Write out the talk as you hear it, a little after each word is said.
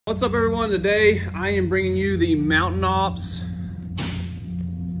What's up everyone? Today I am bringing you the Mtn Ops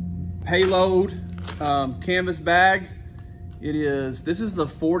Payload canvas bag. This is the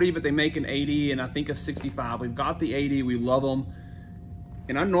 40, but they make an 80 and I think a 65. We've got the 80, we love them.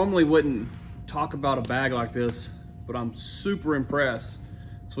 And I normally wouldn't talk about a bag like this, but I'm super impressed.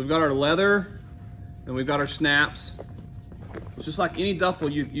 So we've got our leather and we've got our snaps. It's just like any duffel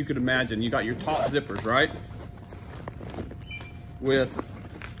you could imagine. You got your top zippers, right? With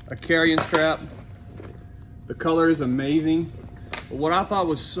a carrying strap. The color is amazing. But what I thought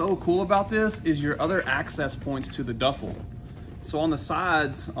was so cool about this is your other access points to the duffel. So on the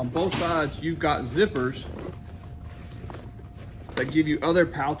sides, on both sides, you've got zippers that give you other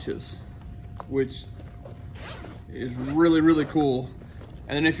pouches, which is really, really cool.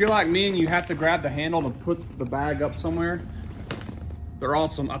 And then if you're like me and you have to grab the handle to put the bag up somewhere, they're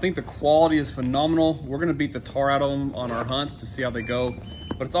awesome. I think the quality is phenomenal. We're gonna beat the tar out of them on our hunts to see how they go.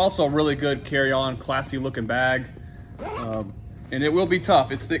 But it's also a really good carry-on, classy looking bag. And it will be tough.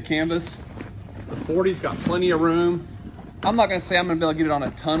 It's thick canvas. The 40's got plenty of room. I'm not gonna say I'm gonna be able to get it on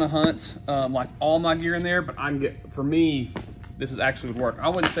a ton of hunts, like all my gear in there, but I can get, for me, this is actually would work. I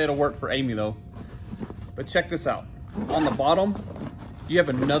wouldn't say it'll work for Amy though. But check this out. On the bottom, you have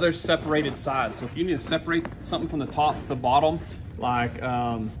another separated side. So if you need to separate something from the top to the bottom, like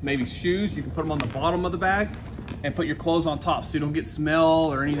maybe shoes, you can put them on the bottom of the bag and put your clothes on top so you don't get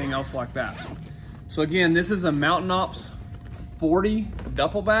smell or anything else like that. So again, this is a Mtn Ops 40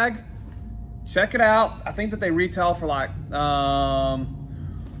 duffel bag. Check it out. I think that they retail for like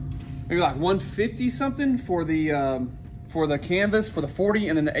maybe like 150 something for the canvas for the 40,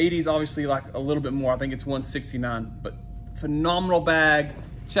 and then the 80s obviously like a little bit more. I think it's 169. But phenomenal bag.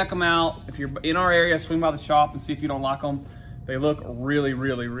 Check them out. If you're in our area, swing by the shop and see if you don't like them. They look really,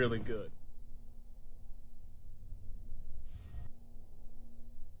 really, really good.